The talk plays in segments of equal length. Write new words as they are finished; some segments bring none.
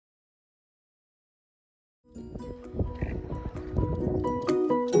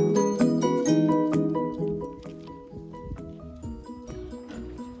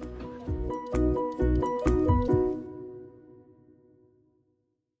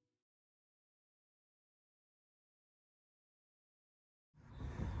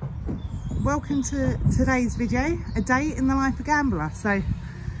welcome to today's video, a day in the life of Gambler. So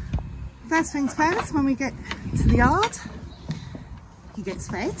first things first, when we get to the yard, he gets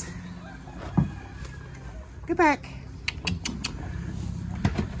fed. Go back.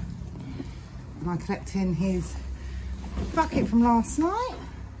 And I'm collecting his bucket from last night.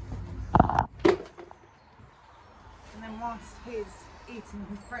 And then whilst he's eating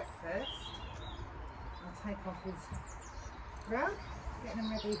his breakfast, I'll take off his rug, getting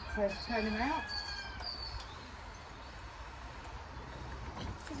him ready to turn him out.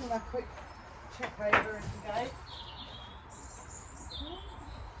 Give him a quick check over as we go.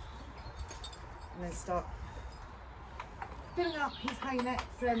 And then start filling up his hay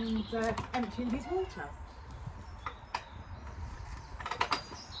nets and emptying his water.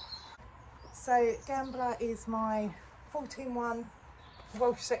 So Gambler is my 14-1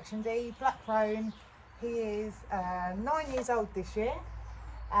 Welsh Section D Black Roan. He is 9 years old this year,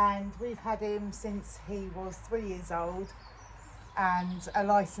 and we've had him since he was 3 years old and a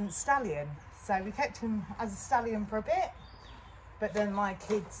licensed stallion. So we kept him as a stallion for a bit, but then my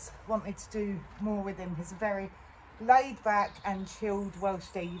kids wanted to do more with him. He's a very laid back and chilled Welsh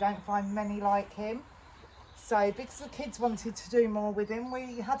D. You don't find many like him. So because the kids wanted to do more with him,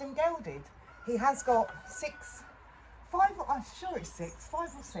 we had him gelded. He has got 5 or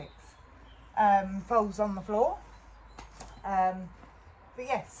 6 foals on the floor. But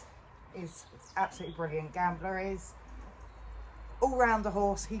yes, he's absolutely brilliant. Gambler is all round the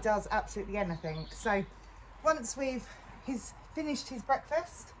horse. He does absolutely anything. So once he's finished his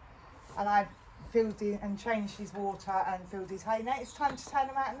breakfast and I've filled in and changed his water and filled his hay net, it's time to turn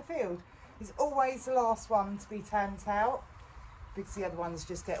him out in the field. He's always the last one to be turned out because the other ones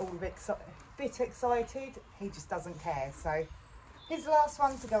just get all a bit excited. He just doesn't care. So he's the last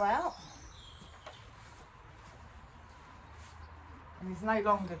one to go out. And he's no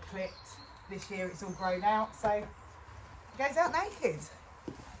longer clipped. This year it's all grown out, so he goes out naked.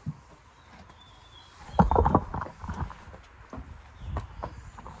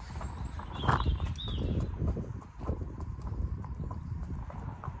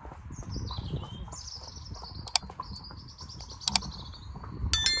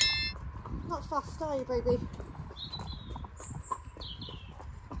 Not fussed, are you, baby?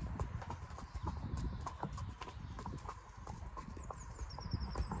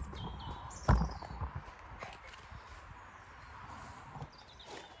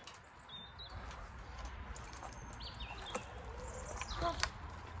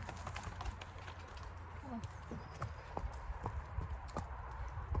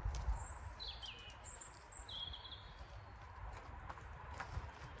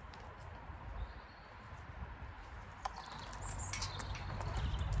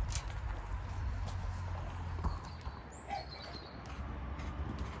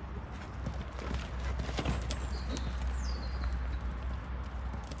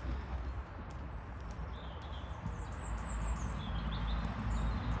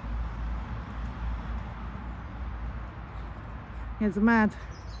 He has a mad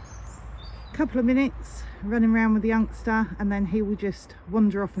couple of minutes running around with the youngster, and then he will just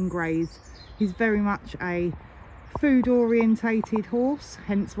wander off and graze. He's very much a food orientated horse,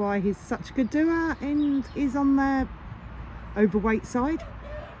 hence why he's such a good doer and is on the overweight side.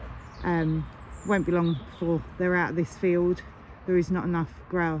 Won't be long before they're out of this field. There is not enough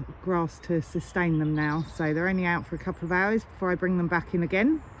grass to sustain them now, so they're only out for a couple of hours before I bring them back in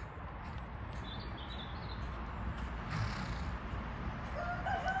again.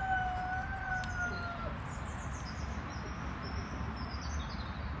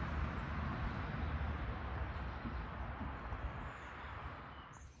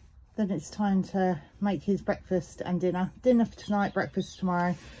 Then it's time to make his breakfast and dinner. Dinner for tonight, breakfast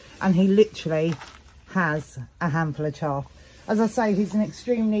tomorrow. And he literally has a handful of chaff. As I say, he's an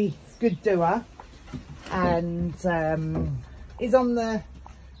extremely good doer and is on the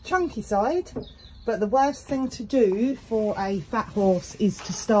chunky side. But the worst thing to do for a fat horse is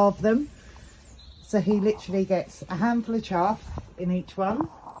to starve them. So he literally gets a handful of chaff in each one,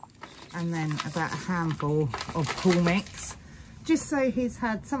 and then about a handful of cool mix, just so he's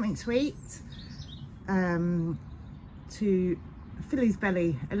had something to eat, to fill his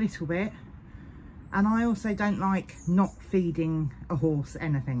belly a little bit. And I also don't like not feeding a horse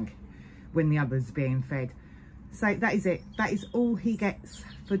anything when the other's being fed. So that is it. That is all he gets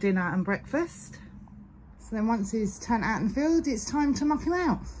for dinner and breakfast. So then once he's turned out in the field, it's time to muck him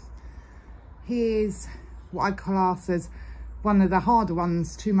out. He is what I class as one of the harder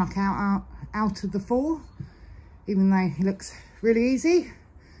ones to muck out of the 4, even though he looks really easy.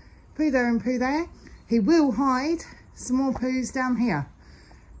 Poo there and poo there. He will hide some more poos down here.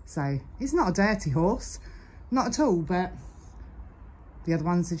 So he's not a dirty horse, not at all, but the other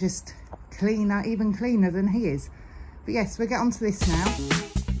ones are just cleaner, even cleaner than he is. But yes, we'll get on to this now.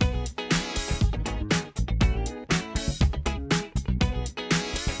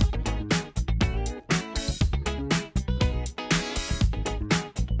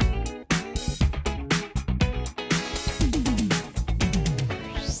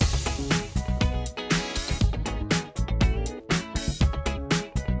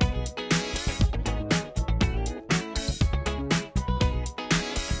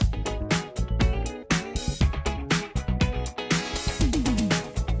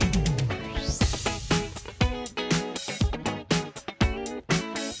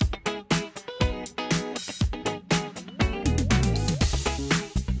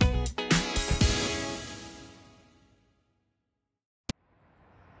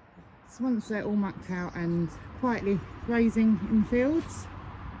 So once they're all mucked out and quietly grazing in fields,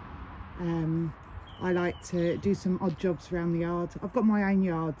 I like to do some odd jobs around the yard. I've got my own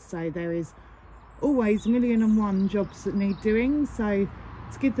yard, so there is always 1,000,001 jobs that need doing. So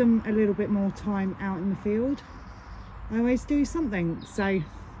to give them a little bit more time out in the field, I always do something. So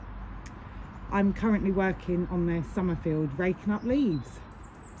I'm currently working on their summer field, raking up leaves.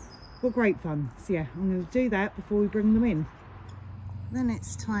 What great fun. So yeah, I'm going to do that before we bring them in. Then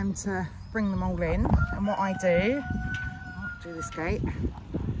it's time to bring them all in, and what I do, I'll do this gate.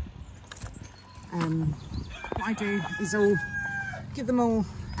 What I do is give them all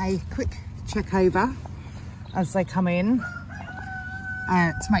a quick check over as they come in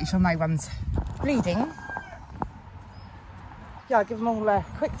to make sure no one's bleeding. Yeah, I give them all a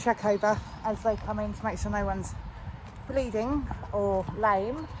quick check over as they come in to make sure no one's bleeding or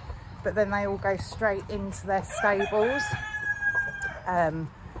lame, but then they all go straight into their stables.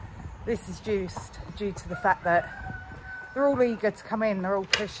 This is just due to the fact that they're all eager to come in. They're all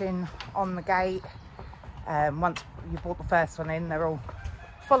pushing on the gate. Once you brought the first one in, they're all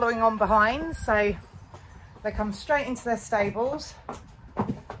following on behind, so they come straight into their stables.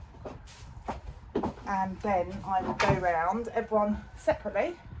 And then I will go round everyone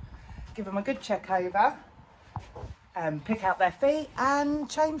separately, give them a good check over, pick out their feet and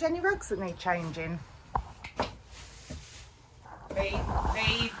change any rugs that need changing.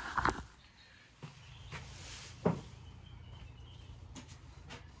 Feed.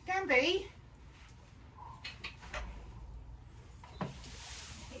 Gamby.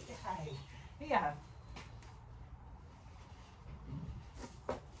 Here.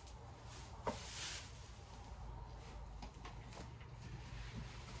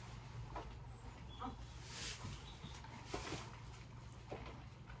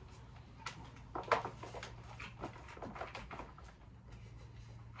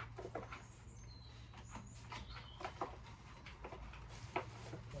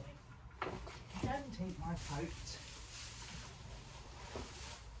 Don't eat my coat.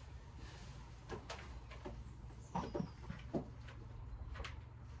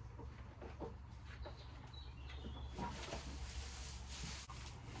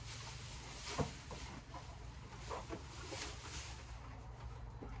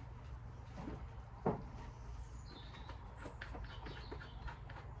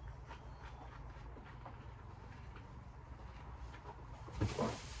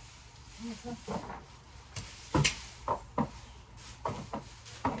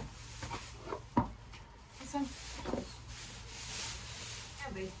 Listen.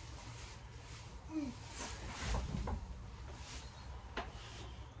 Abby.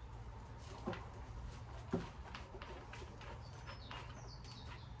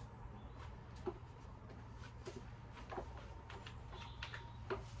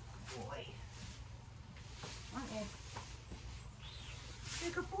 Boy. Aren't you? You're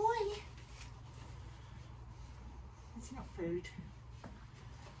a good boy. It's not food.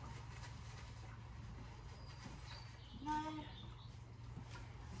 No.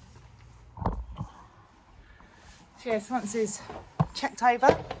 So yes, once he's checked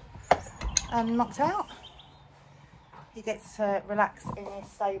over and knocked out, he gets to relax in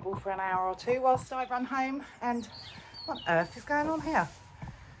his stable for an hour or two whilst I run home. And what on earth is going on here?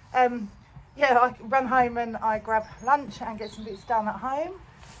 Yeah, I run home and I grab lunch and get some bits done at home,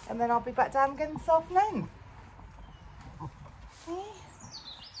 and then I'll be back down again this afternoon.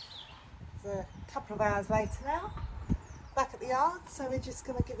 It's a couple of hours later now, back at the yard, so we're just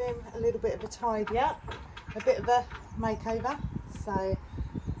going to give him a little bit of a tidy up, a bit of a makeover. So I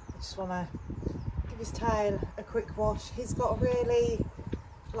just want to give his tail a quick wash. He's got a really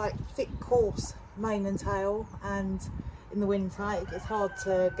thick, coarse mane and tail, and in the winter it gets hard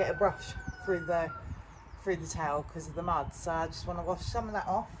to get a brush through through the tail because of the mud, so I just want to wash some of that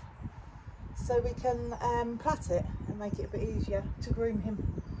off so we can plait it and make it a bit easier to groom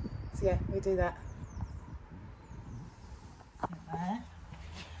him. So yeah, we do that. There.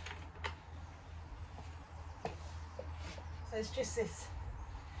 So it's just this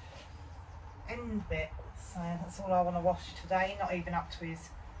end bit, so that's all I want to wash today, not even up to his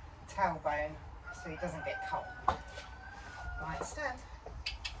tailbone so he doesn't get cold. Right, stand.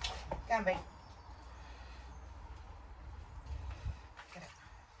 Gamby. Get it.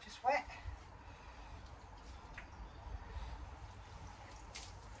 Just wet.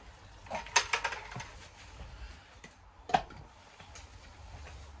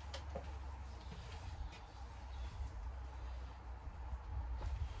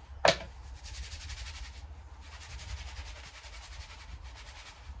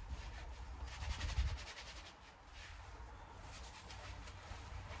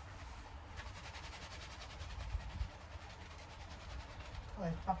 Oh,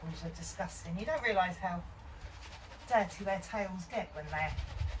 the bubbles are disgusting. You don't realise how dirty their tails get when they're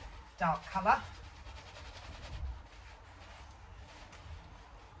dark colour.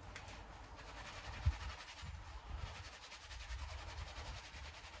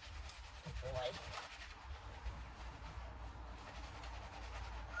 Good boy.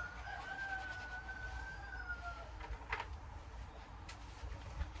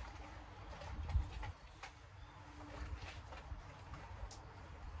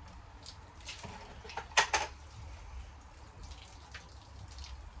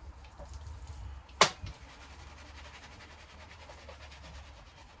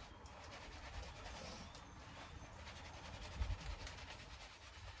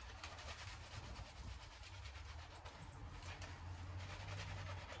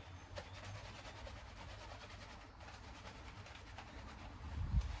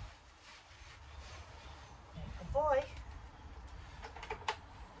 Good boy.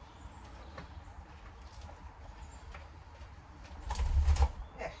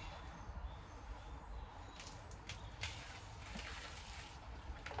 Yeah.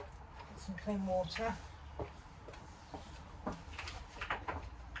 Get some clean water.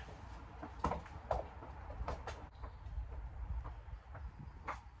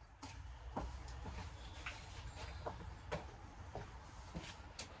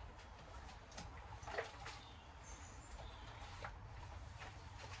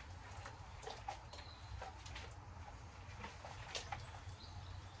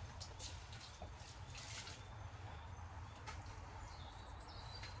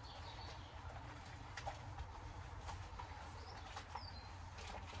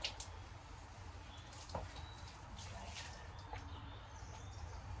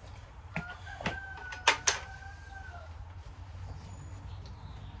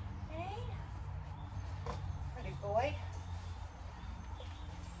 Boy.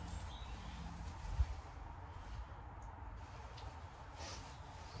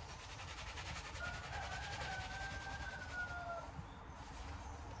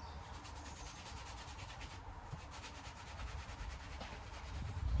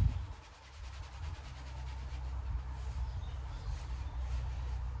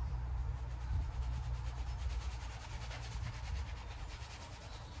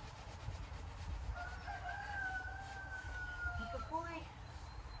 Good boy.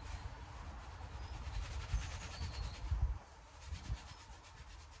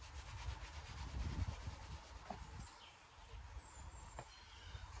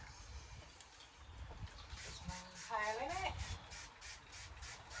 Tail in it.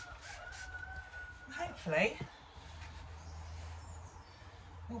 Hopefully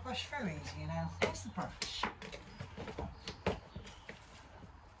we'll brush through easier now. Where's the brush?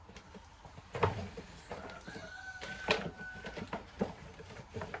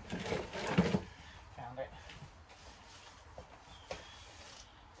 Found it.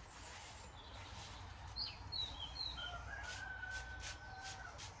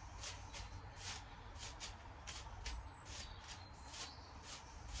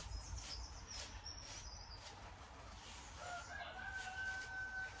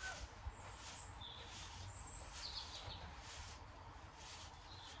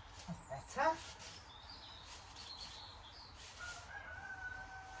 Better.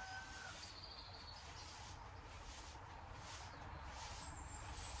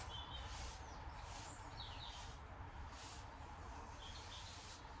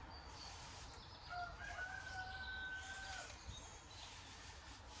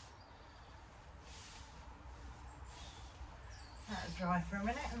 That'll dry for a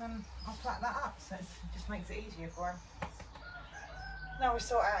minute and then I'll plait that up so it just makes it easier for him. Now we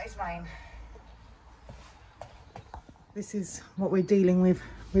sort out his mane. This is what we're dealing with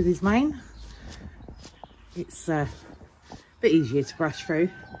his mane. It's a bit easier to brush through,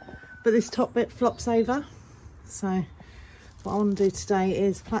 but this top bit flops over. So what I want to do today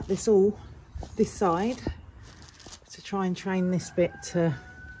is plait this all this side to try and train this bit to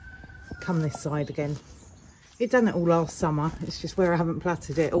come this side again. It done it all last summer, it's just where I haven't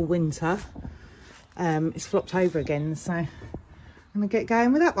plaited it all winter. It's flopped over again, so I'm going to get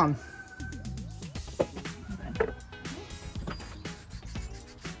going with that one.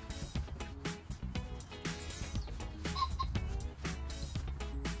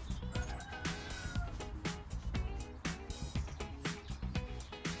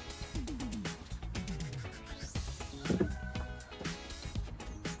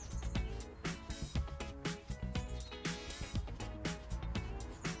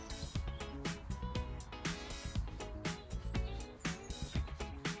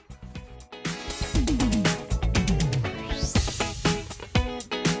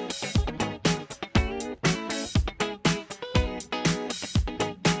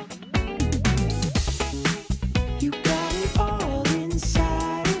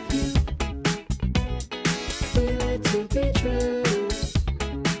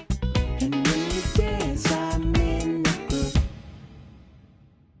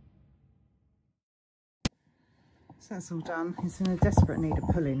 That's all done. He's in a desperate need of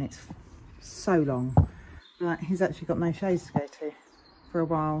pulling. It's so long. Like, he's actually got no shows to go to for a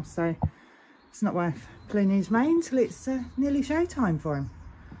while, so it's not worth pulling his mane till it's nearly show time for him.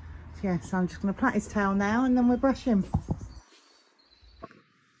 So yeah, so I'm just going to plait his tail now and then we'll brush him.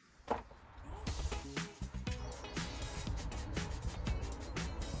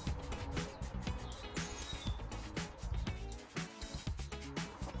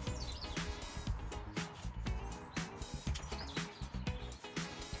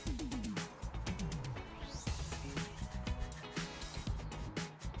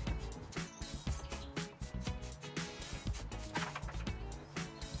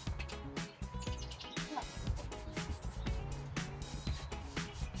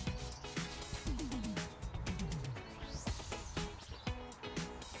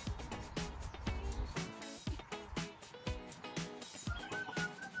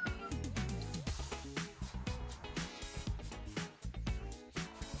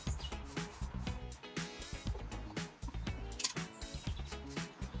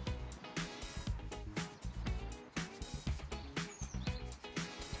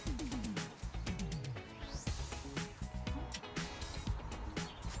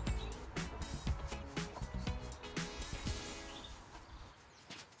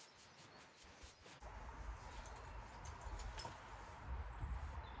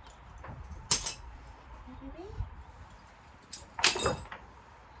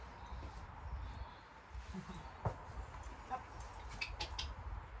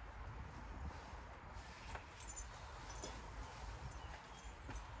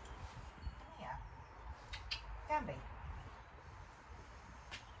 Can be.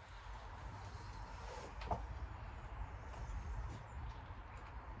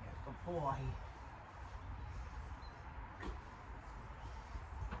 Good boy.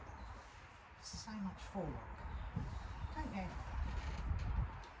 So much forward, don't you?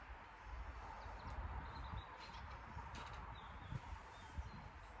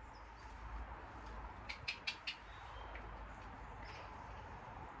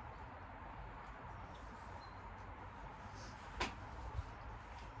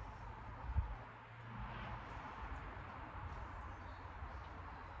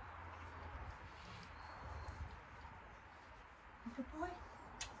 Good boy.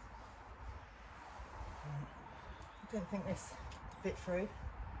 I didn't think this bit through.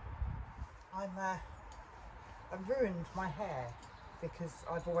 I've ruined my hair because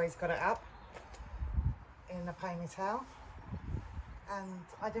I've always got it up in a ponytail, and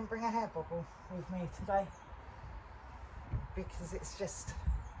I didn't bring a hair bobble with me today because it's just,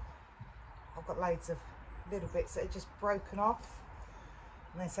 I've got loads of little bits that are just broken off,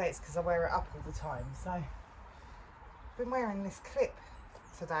 and they say it's because I wear it up all the time. So I've been wearing this clip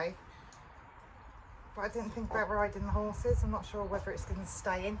today, but I didn't think about riding the horses. I'm not sure whether it's going to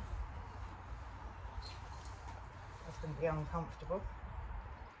stay in. That's going to be uncomfortable.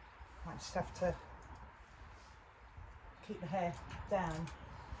 Might just have to keep the hair down.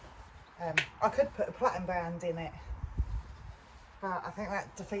 I could put a platinum band in it, but I think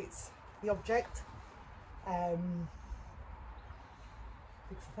that defeats the object. Because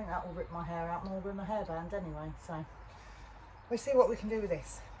I think that will rip my hair out more than a hairband anyway. So we'll see what we can do with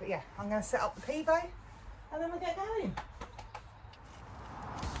this. But yeah, I'm going to set up the pivot and then we'll get going.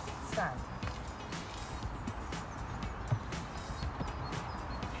 Stand.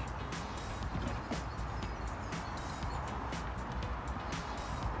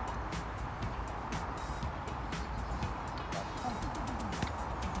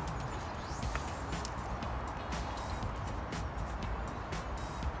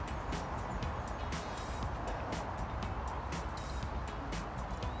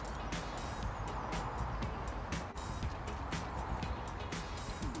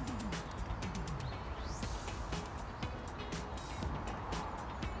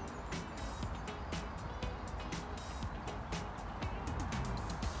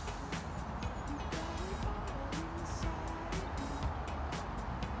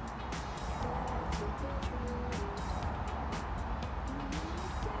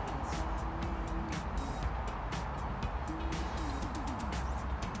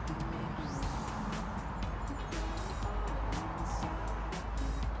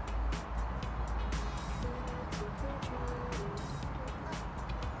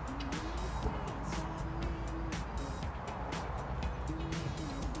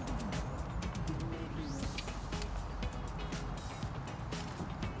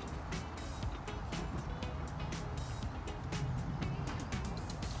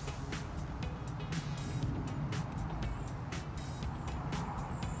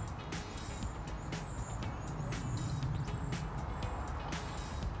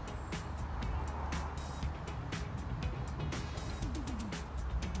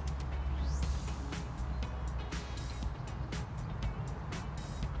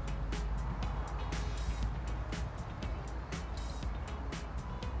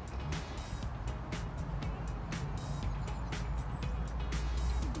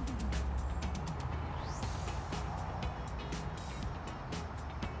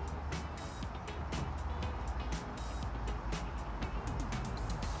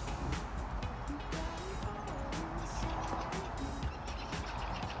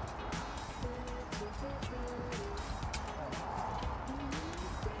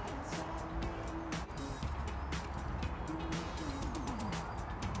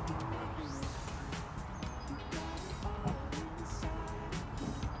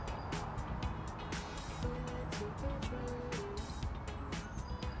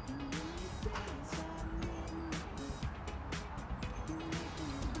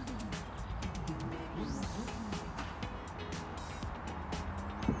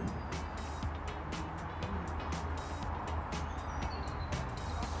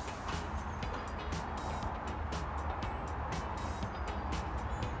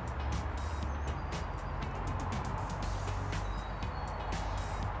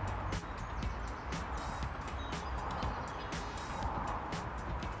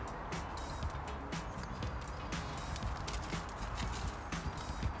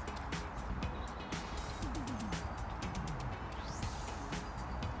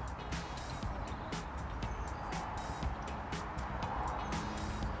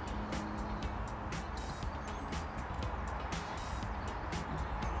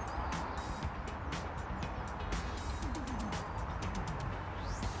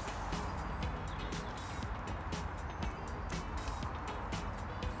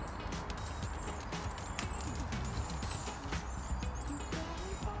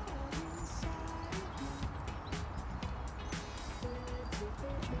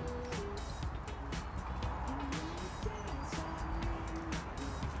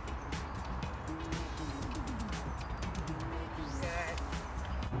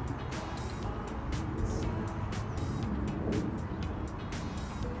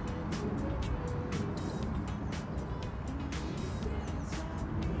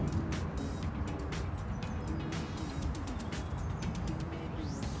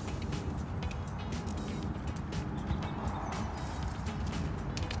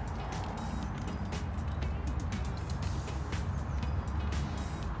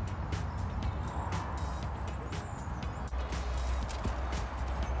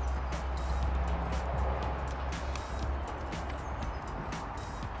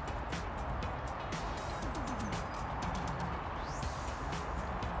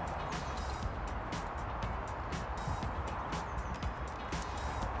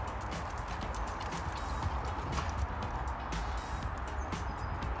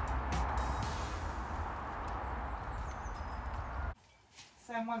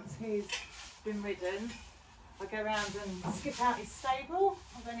 then once he's been ridden, I go around and skip out his stable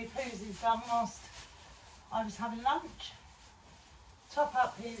of any poos he's done whilst I was having lunch. Top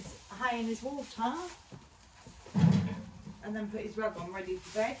up his hay and his water, and then put his rug on ready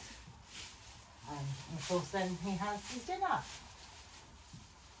for bed. And of course then he has his dinner.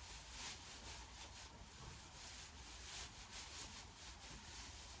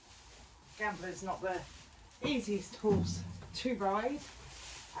 Gambler's not the easiest horse to ride,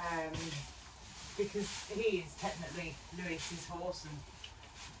 because he is technically Lewis's horse,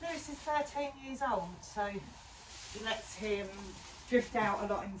 and Lewis is 13 years old, so he lets him drift out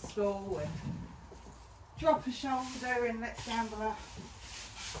a lot in school and drop a shoulder and lets Gambler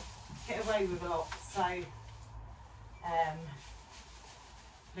get away with a lot. So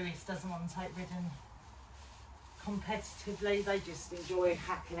Lewis doesn't want to take ridden competitively, they just enjoy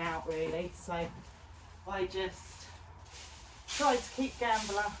hacking out really. So I just try to keep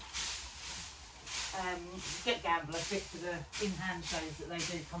Gambler, get Gambler fit for the in-hand shows that they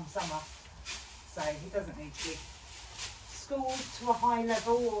do come summer, so he doesn't need to be schooled to a high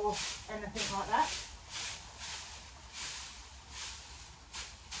level or anything like that.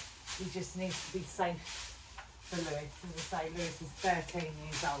 He just needs to be safe for Lewis. As I say, Lewis is 13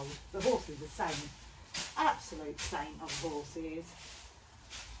 years old. The horse is the same, absolute saint of a horse he is,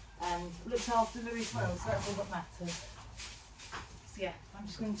 and looks after Lewis well, so that's all that matters. So yeah, I'm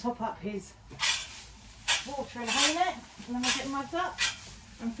just going to top up his water and hay net, and then we'll get mugged up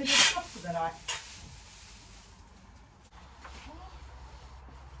and finish off for the night.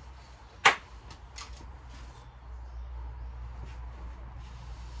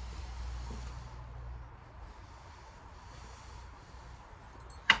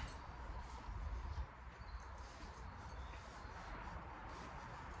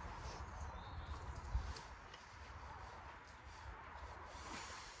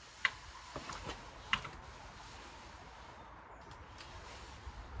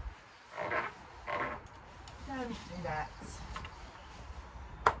 Do that.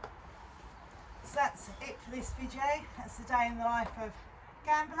 So that's it for this video. That's the day in the life of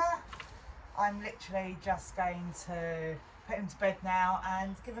Gambler. I'm literally just going to put him to bed now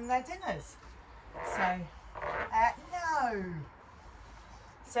and give them their dinners. So no.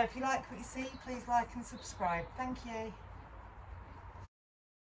 So if you like what you see, please like and subscribe. Thank you.